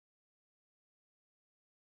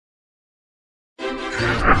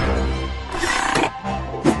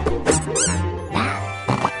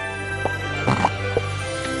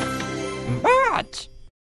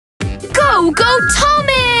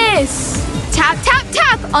Thomas! Tap, tap,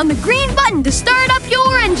 tap on the green button to start up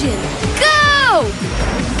your engine. Go!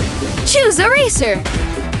 Choose a racer.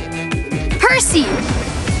 Percy.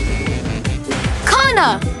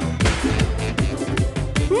 Kana.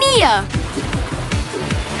 Nia.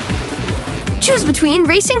 Choose between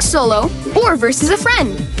racing solo or versus a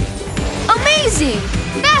friend. Amazing!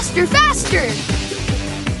 Faster, faster!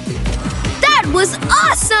 That was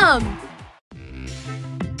awesome!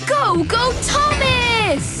 Go, go,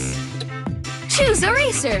 Thomas! Choose a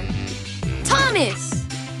racer. Thomas.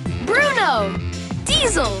 Bruno.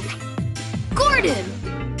 Diesel. Gordon.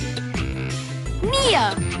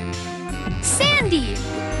 Nia. Sandy.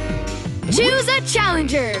 Choose a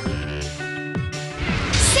challenger.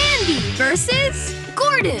 Sandy versus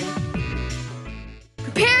Gordon.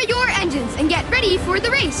 Prepare your engines and get ready for the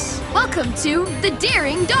race. Welcome to the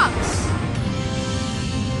Daring Docks.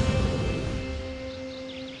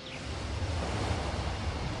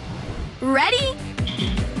 Ready?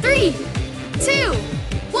 3, 2,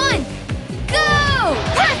 1, go!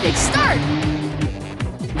 Perfect start!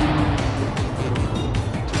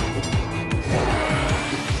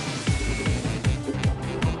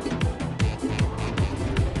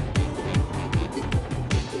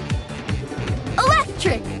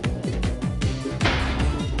 Electric!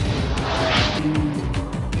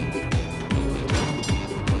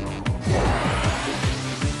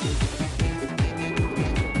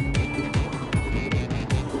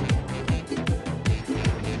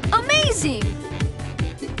 Amazing!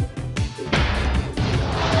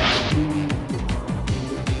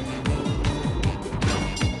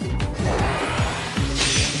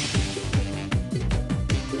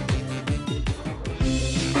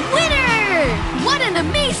 Winner! What an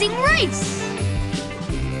amazing race!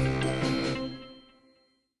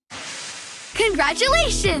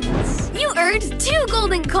 Congratulations! You earned 2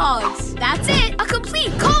 golden cogs! That's it! A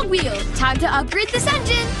complete cogwheel! Time to upgrade this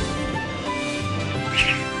engine!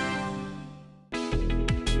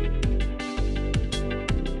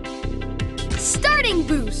 Starting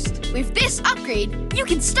boost! With this upgrade, you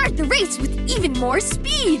can start the race with even more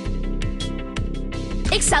speed!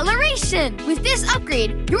 Acceleration! With this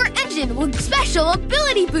upgrade, your engine will special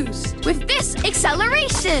ability boost! With this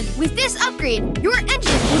acceleration! With this upgrade, your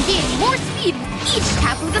engine will gain more speed with each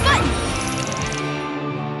tap of the button!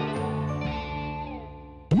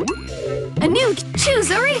 A new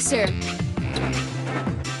choose a racer!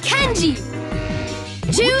 Kenji!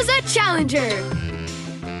 Choose a challenger!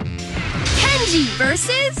 Kenji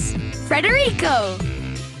versus Frederico!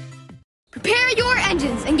 Prepare your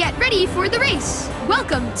engines and get ready for the race!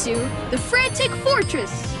 Welcome to the Frantic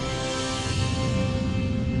Fortress!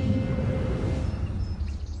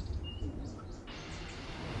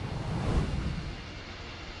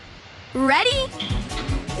 Ready?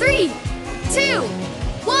 3, 2,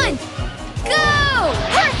 1, go!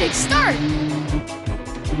 Perfect start!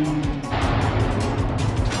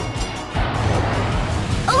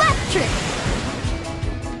 Electric!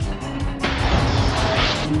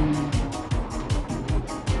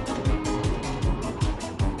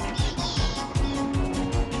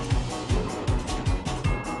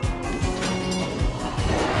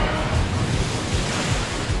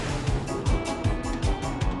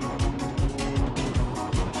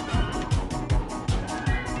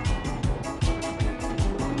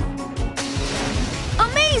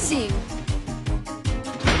 Amazing!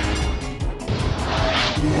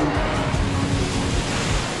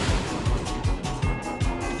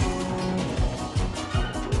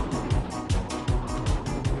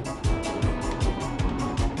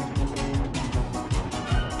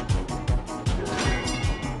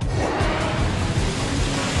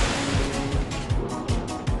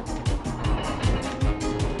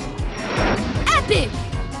 Epic!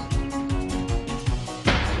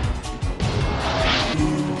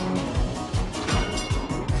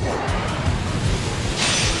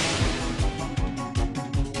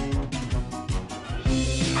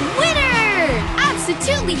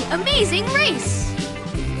 Absolutely amazing race!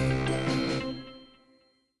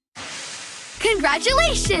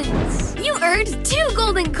 Congratulations! You earned 2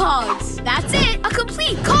 golden cogs! That's it! A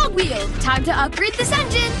complete cogwheel! Time to upgrade this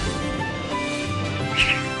engine!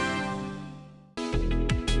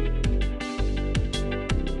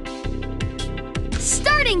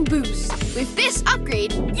 Starting boost! With this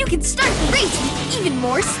upgrade, you can start the race with even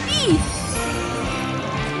more speed!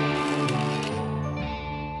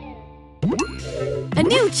 A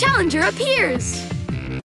new challenger appears!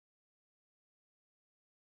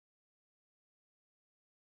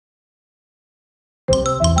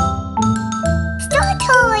 Store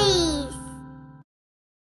Toys!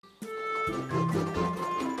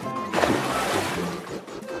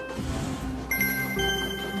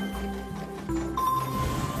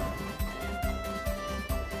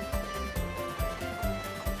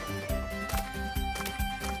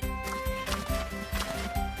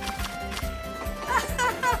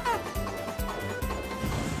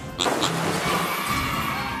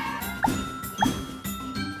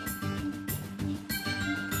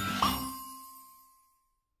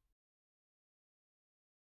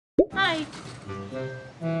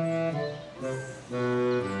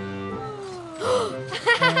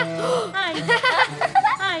 Hi.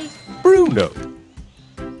 Hi. Bruno.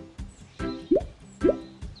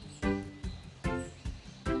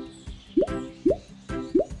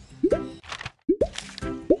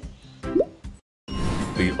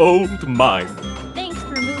 The old mine. Thanks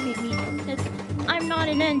for moving me, because I'm not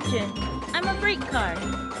an engine. I'm a freight car.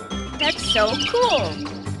 That's so cool.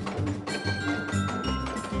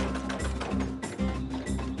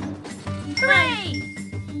 Hooray!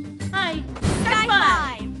 Hi. High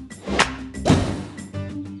five!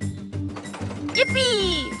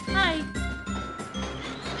 Yippee! Hi.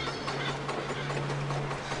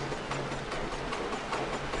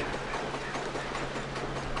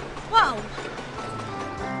 Whoa!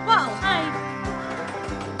 Whoa! Hi.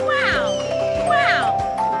 Wow! Wow!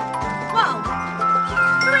 Whoa!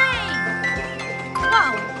 Hooray!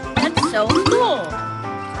 Whoa! That's so cool!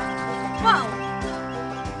 Whoa!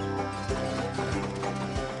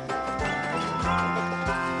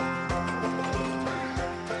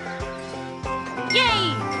 Yay!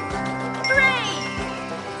 Hooray!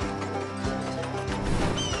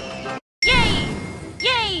 Yay!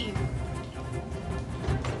 Yay!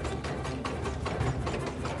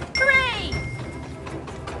 Hooray!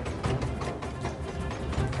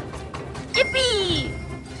 Yippee!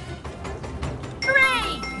 Hooray!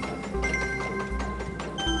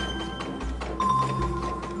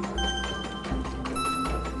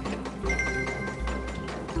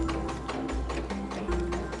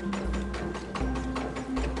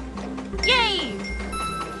 Yay!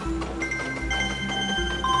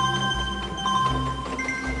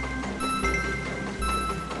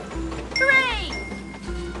 Hooray!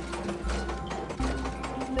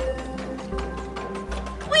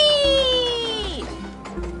 Whee!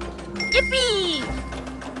 Yippee!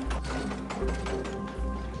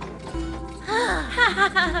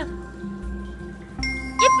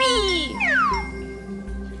 Yippee!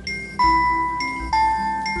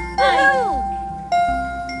 Woohoo!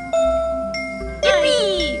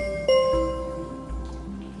 Yippee!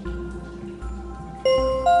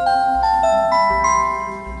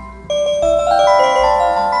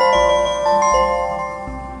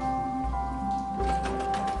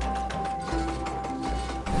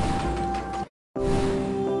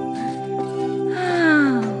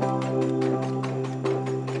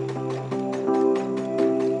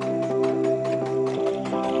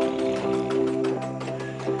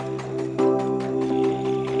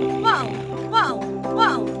 Whoa! Whoa!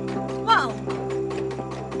 Whoa! Whoa!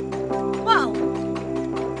 Whoa! Whoa!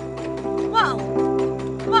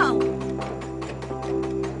 Whoa! Wow! Wow!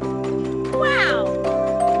 Wow!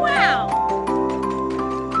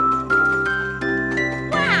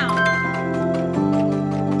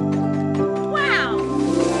 Wow!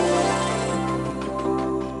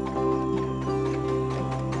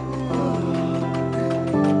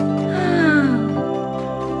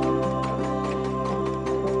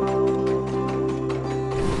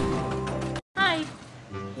 Hi.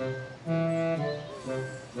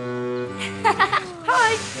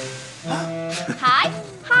 Hi. Hi.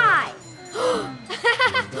 Hi.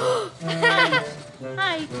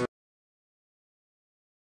 Hi.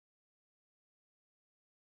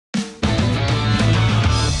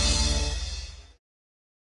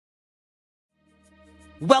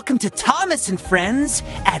 Welcome to Thomas and Friends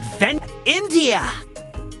Advent India.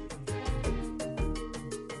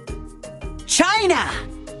 China.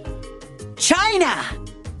 China.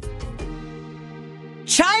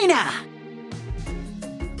 China.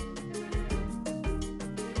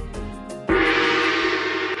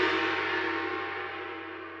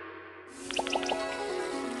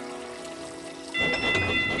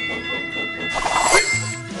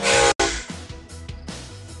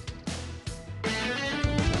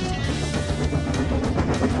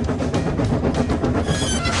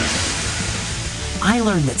 I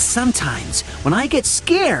learned that sometimes when I get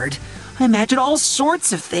scared, I imagine all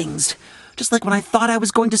sorts of things. Just like when I thought I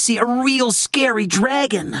was going to see a real scary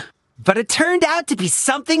dragon. But it turned out to be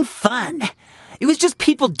something fun. It was just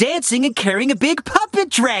people dancing and carrying a big puppet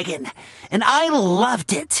dragon. And I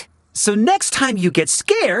loved it. So next time you get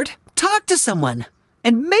scared, talk to someone.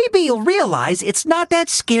 And maybe you'll realize it's not that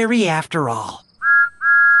scary after all.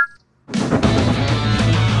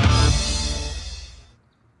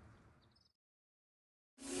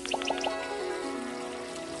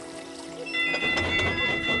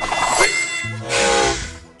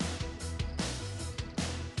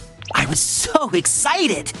 I was so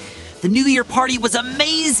excited. The New Year party was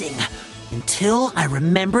amazing. Until I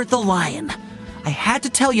remembered the lion. I had to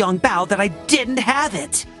tell Yong Bao that I didn't have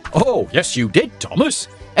it. Oh, yes you did, Thomas.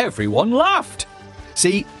 Everyone laughed.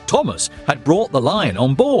 See, Thomas had brought the lion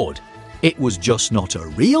on board. It was just not a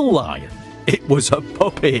real lion. It was a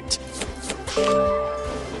puppet.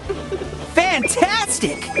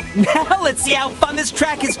 Fantastic! Now let's see how fun this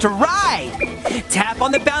track is to ride. Tap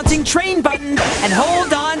on the bouncing train button and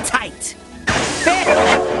hold on tight.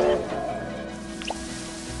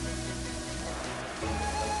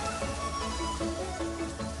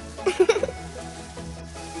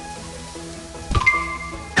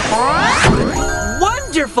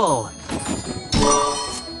 Wonderful!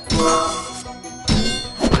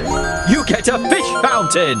 You get a fish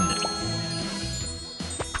fountain!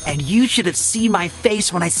 And you should have seen my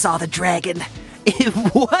face when I saw the dragon. It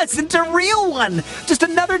wasn't a real one, just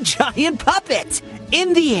another giant puppet.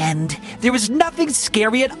 In the end, there was nothing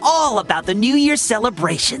scary at all about the New Year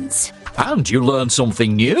celebrations. And you learned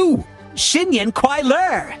something new. Shinyan Kwai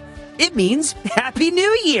Ler. It means Happy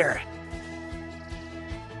New Year.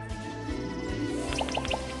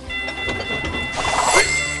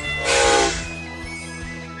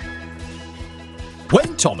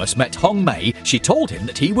 When Thomas met Hong Mei, she told him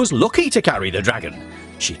that he was lucky to carry the dragon.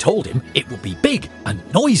 She told him it would be big and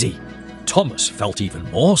noisy. Thomas felt even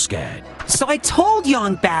more scared. So I told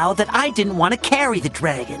Yong Bao that I didn't want to carry the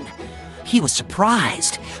dragon. He was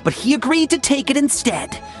surprised, but he agreed to take it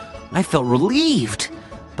instead. I felt relieved,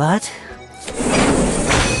 but...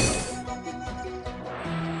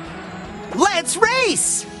 Let's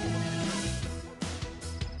race!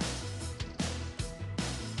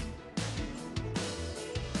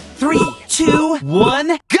 3, 2,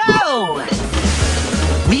 1, go!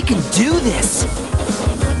 We can do this!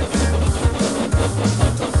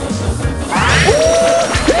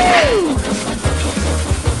 Woo-hoo!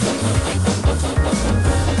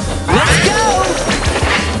 Let's go!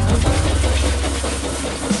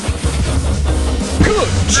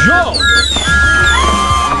 Good job!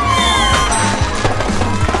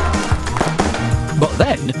 But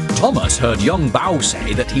then, Thomas heard Young Bao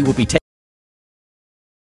say that he would be taking...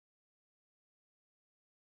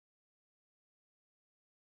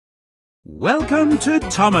 Welcome to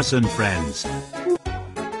Thomas and Friends.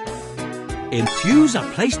 Enthuse a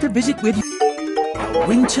place to visit with you.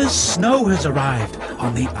 Winter's snow has arrived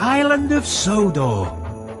on the island of Sodor.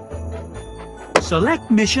 Select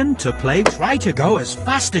mission to play. Try to go as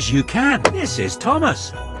fast as you can. This is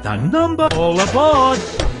Thomas. The number. All aboard.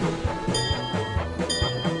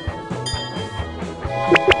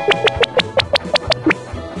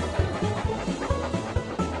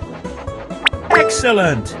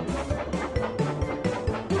 Excellent.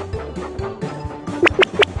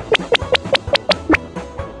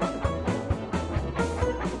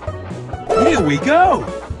 Here we go!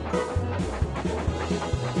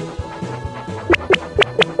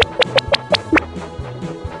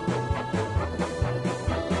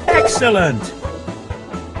 Excellent!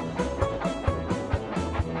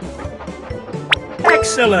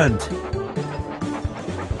 Excellent!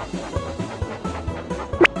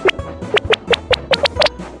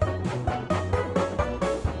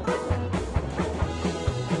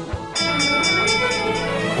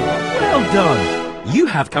 Well done! You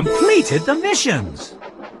have completed the missions!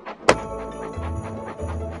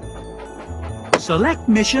 Select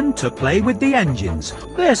mission to play with the engines.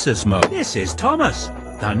 Versus mode. This is Thomas.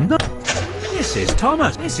 This is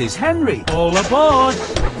Thomas. This is Henry. All aboard!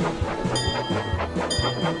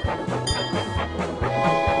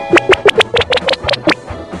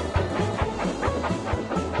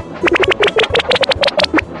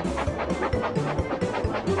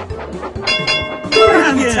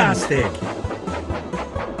 Fantastic!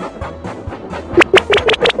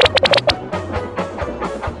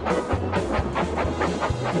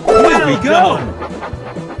 Here we go!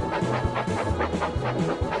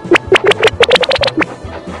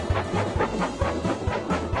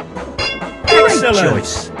 Excellent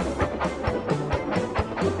choice!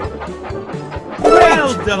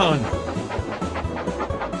 Well done!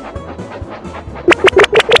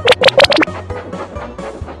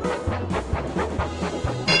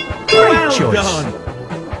 Great choice! Done.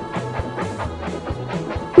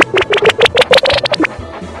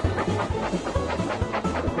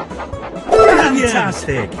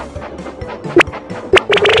 Fantastic!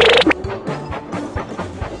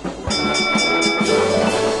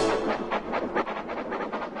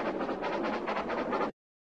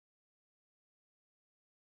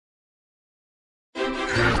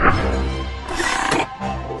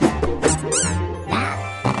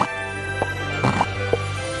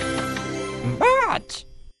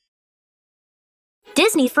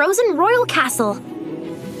 Disney Frozen Royal Castle.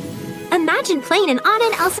 Imagine playing an Anna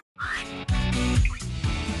and Elsa.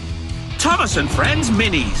 Thomas and Friends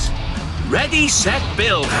Minis. Ready, Set,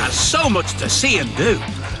 Build has so much to see and do.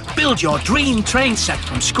 Build your dream train set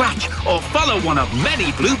from scratch or follow one of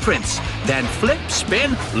many blueprints. Then flip,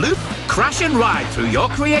 spin, loop, crash and ride through your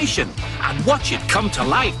creation and watch it come to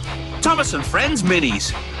life. Thomas and Friends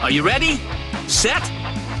Minis. Are you ready? Set,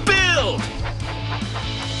 build!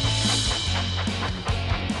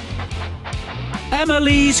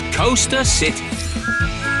 Emily's Coaster City.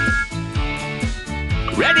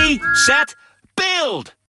 Ready, set,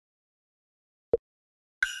 build!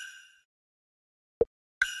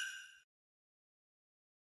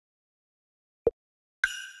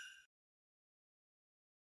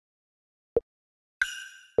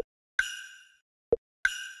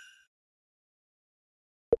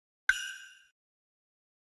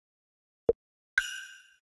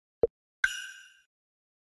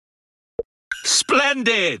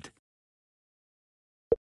 Splendid!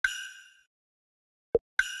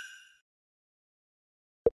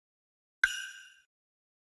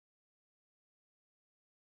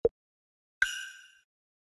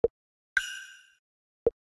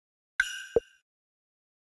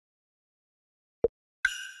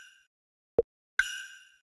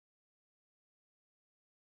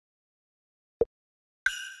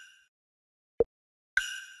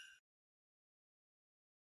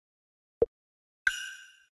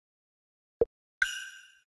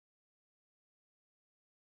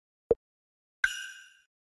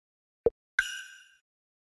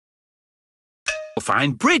 You'll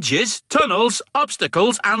find bridges, tunnels,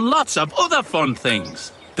 obstacles and lots of other fun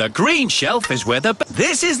things. The green shelf is where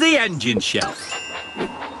This is the engine shelf.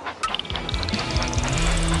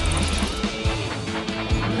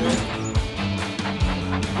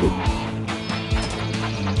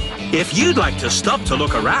 If you'd like to stop to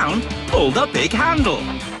look around, pull the big handle.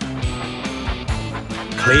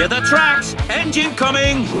 Clear the tracks, engine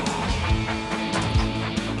coming!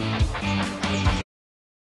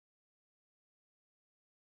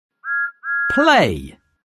 Play.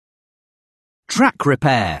 Track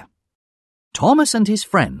repair. Thomas and his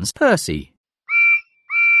friends Percy.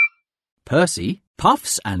 Percy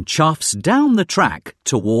puffs and chuffs down the track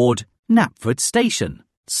toward Knapford Station.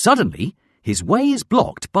 Suddenly, his way is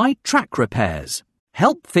blocked by track repairs.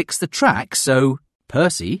 Help fix the track so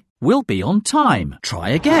Percy will be on time. Try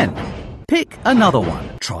again. Pick another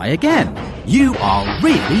one. Try again. You are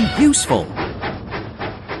really useful.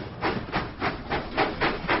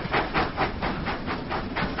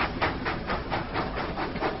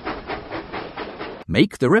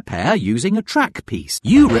 Make the repair using a track piece.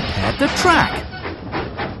 You repaired the track.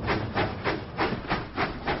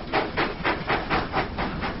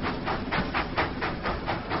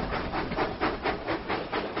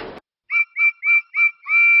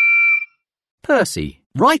 Percy,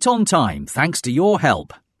 right on time thanks to your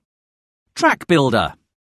help. Track builder.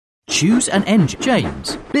 Choose an engine.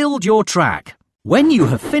 James, build your track. When you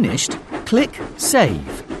have finished, click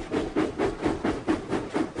Save.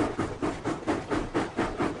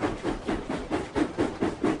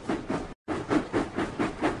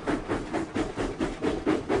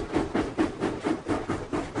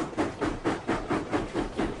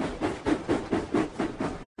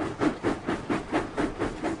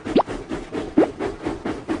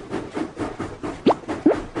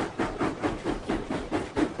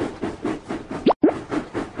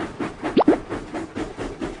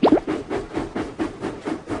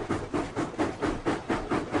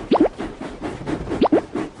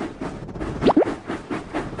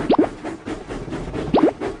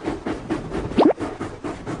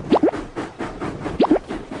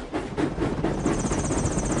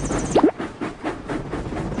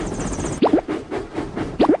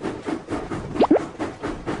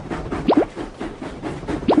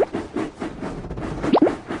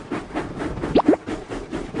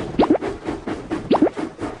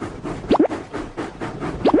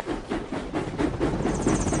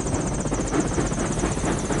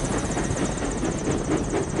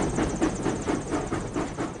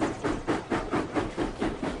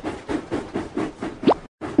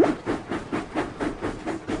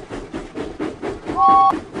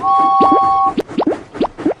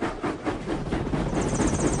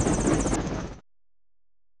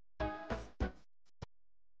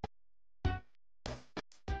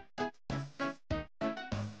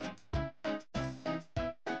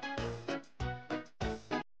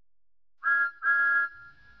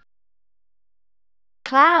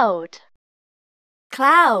 Cloud,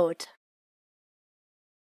 cloud.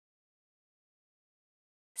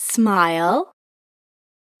 Smile,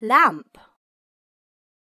 lamp.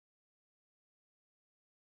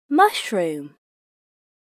 Mushroom,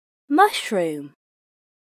 mushroom.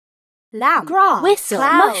 Lamp, grass, whistle,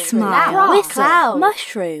 cloud, smile, whistle,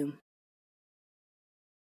 mushroom.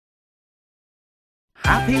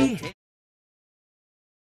 Happy.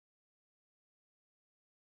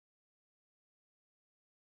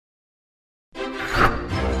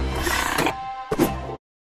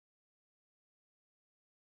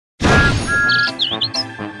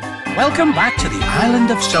 Welcome back to the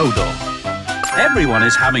island of Sodor. Everyone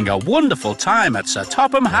is having a wonderful time at Sir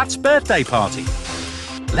Topham Hatt's birthday party.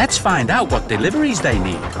 Let's find out what deliveries they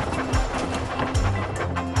need.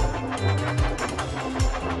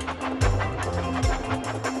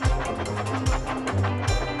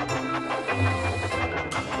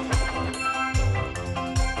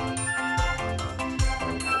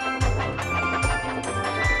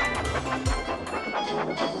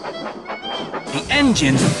 The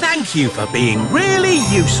engines thank you for being really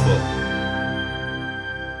useful.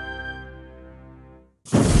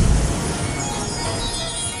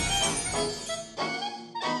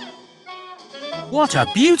 What a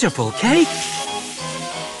beautiful cake!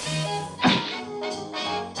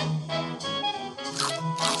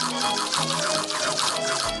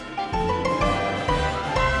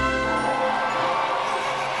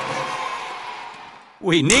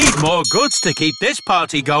 We need more goods to keep this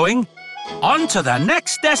party going. On to the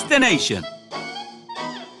next destination.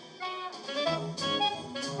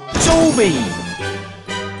 Toby!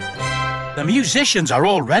 The musicians are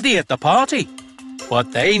already at the party,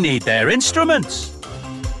 but they need their instruments.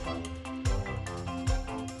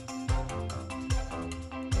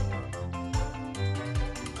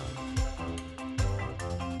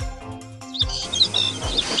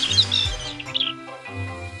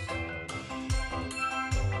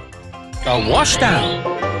 A washdown.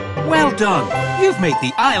 Well done. You've made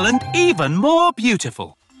the island even more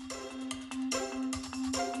beautiful.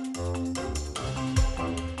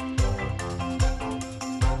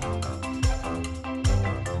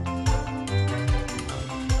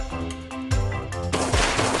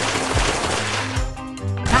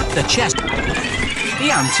 Tap the chest. The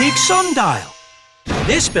antique sundial.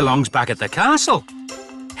 This belongs back at the castle.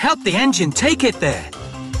 Help the engine take it there.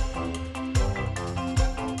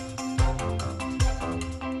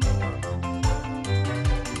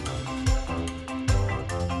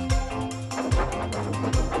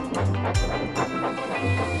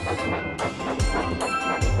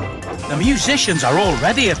 The musicians are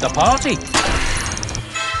already at the party.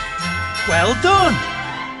 Well done!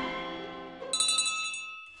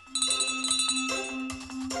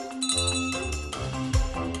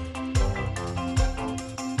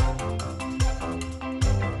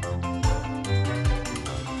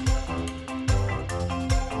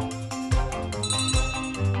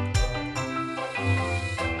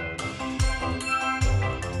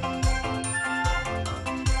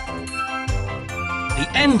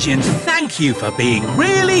 The engines thank you for being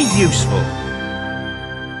really useful.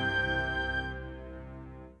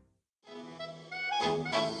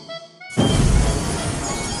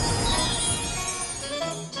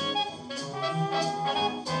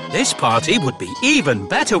 This party would be even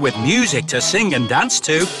better with music to sing and dance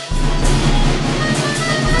to.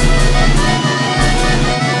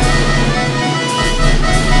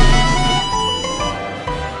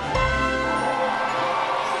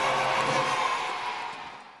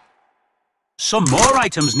 Some more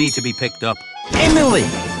items need to be picked up. Emily!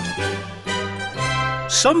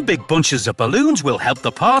 Some big bunches of balloons will help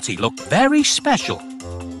the party look very special.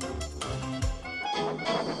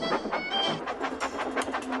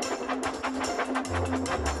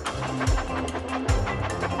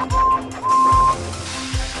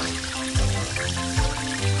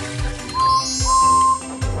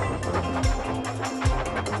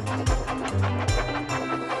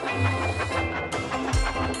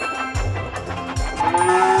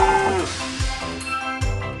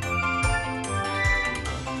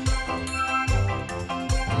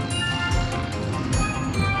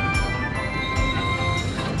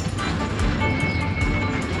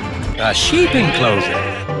 A sheep enclosure.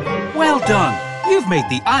 Well done. You've made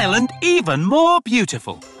the island even more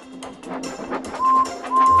beautiful.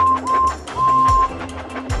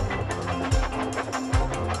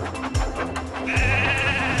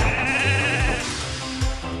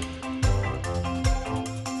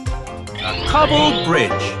 A cobbled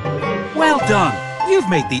bridge. Well done. You've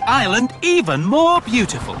made the island even more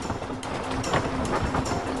beautiful.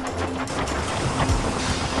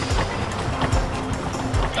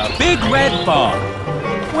 A big red barn.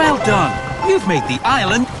 Well done. You've made the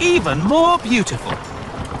island even more beautiful.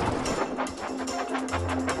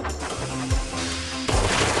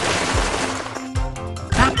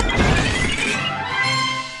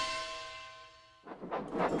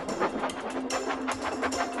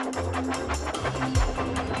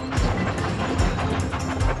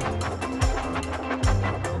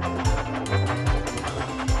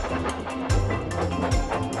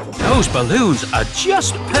 Those balloons are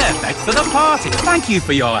just perfect for the party. Thank you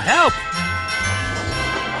for your help.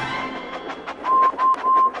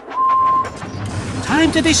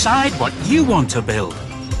 Time to decide what you want to build.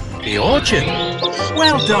 The orchard.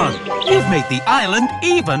 Well done. You've made the island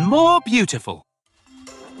even more beautiful.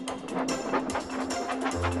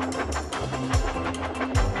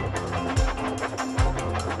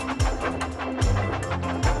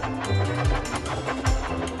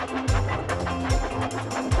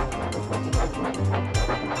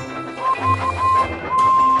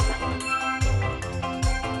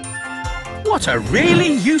 What a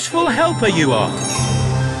really useful helper you are.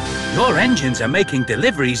 Your engines are making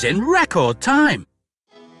deliveries in record time.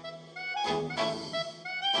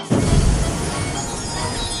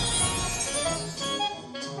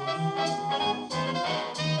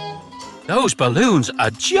 Those balloons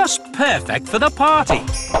are just perfect for the party.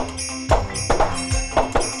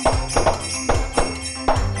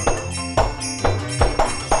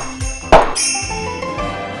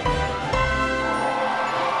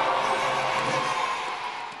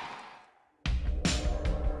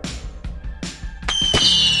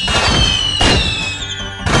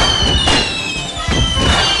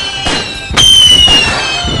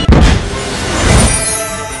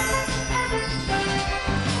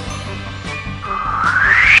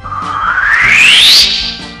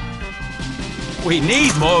 We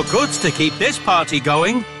need more goods to keep this party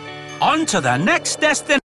going. On to the next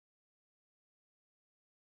destination.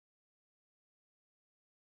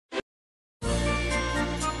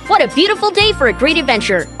 What a beautiful day for a great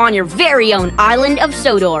adventure on your very own island of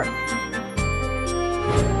Sodor.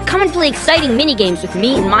 Come and play exciting minigames with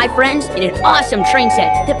me and my friends in an awesome train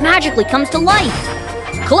set that magically comes to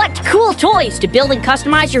life. Collect cool toys to build and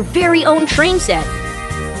customize your very own train set.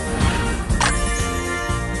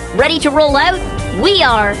 Ready to roll out? We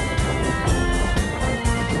are!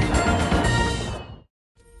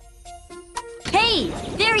 Hey,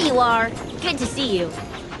 there you are. Good to see you.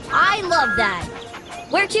 I love that.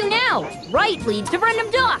 Where to now? Right leads to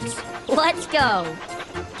Random Docks. Let's go.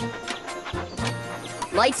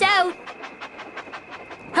 Lights out.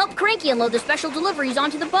 Help Cranky unload the special deliveries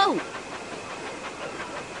onto the boat.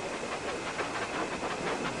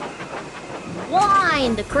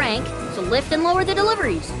 Wind the crank to lift and lower the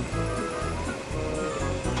deliveries.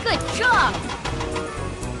 Good job!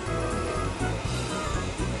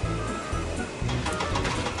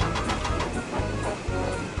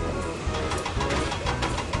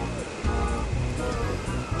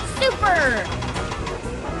 Super!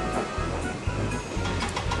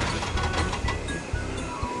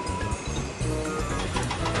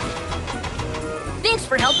 Thanks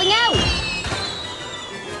for helping out!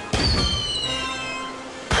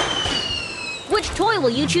 Which toy will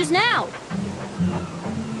you choose now?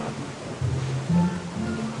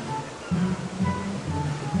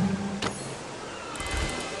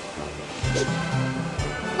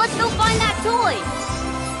 Let's go find that toy!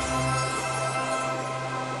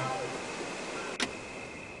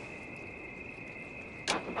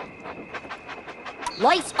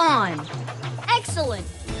 Lights on! Excellent!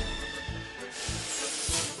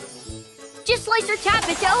 Just slice or tap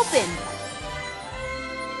it to open!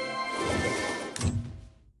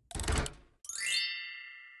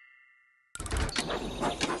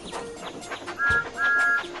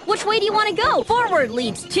 Which way do you want to go? Forward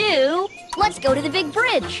leads to... Let's go to the big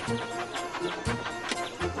bridge.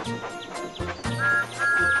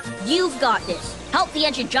 You've got this. Help the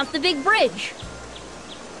engine jump the big bridge.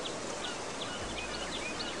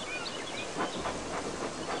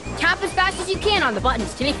 Tap as fast as you can on the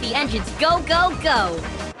buttons to make the engines go, go, go.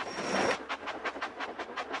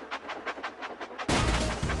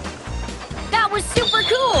 That was super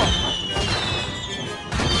cool!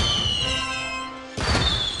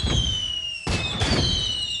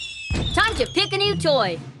 Time to pick a new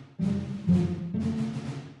toy.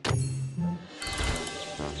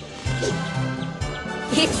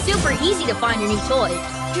 It's super easy to find your new toy.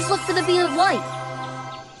 Just look for the beam of light.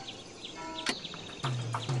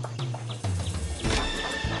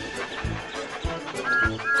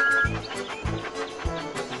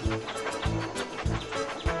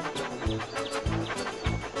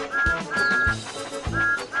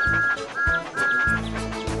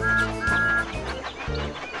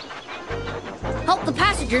 Help the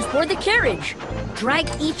passengers board the carriage. Drag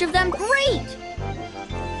each of them. Great!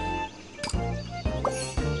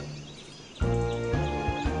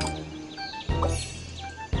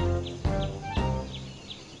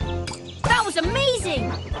 That was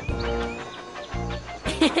amazing!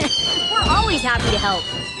 We're always happy to help.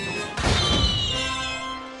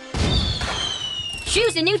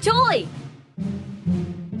 Choose a new toy.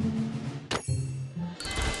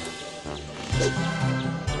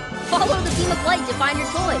 beam of light to find your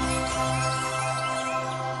toy.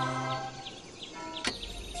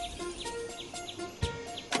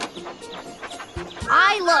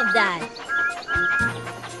 I love that.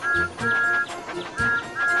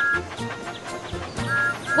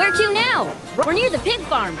 Where to now? We're near the pig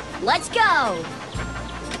farm. Let's go.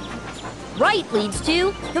 Right leads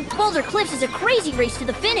to the Boulder Cliffs is a crazy race to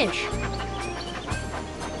the finish.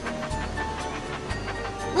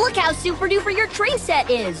 Look how super duper your train set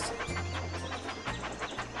is.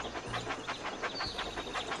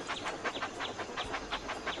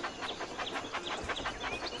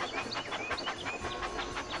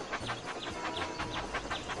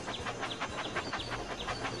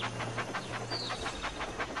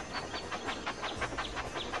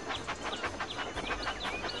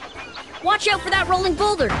 Watch out for that rolling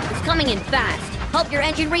boulder. It's coming in fast. Help your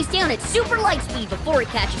engine race down at super light speed before it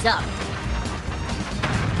catches up.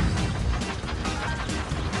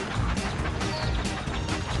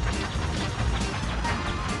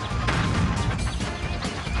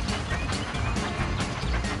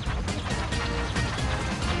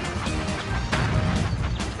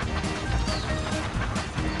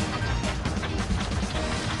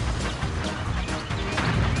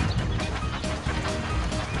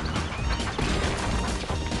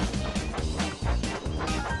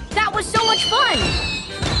 That was so much fun!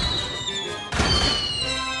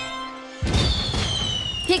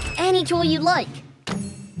 Pick any toy you like.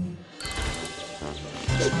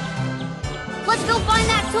 Let's go find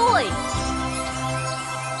that toy!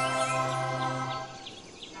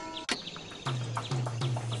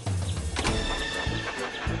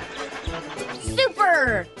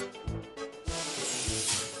 Super!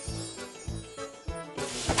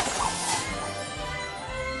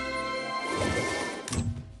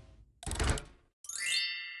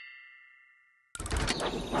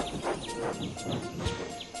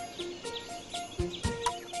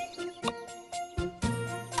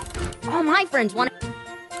 All my friends want to...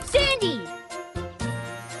 Sandy!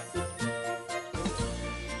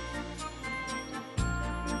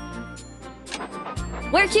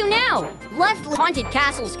 Where to now? Left haunted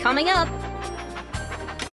castle's coming up.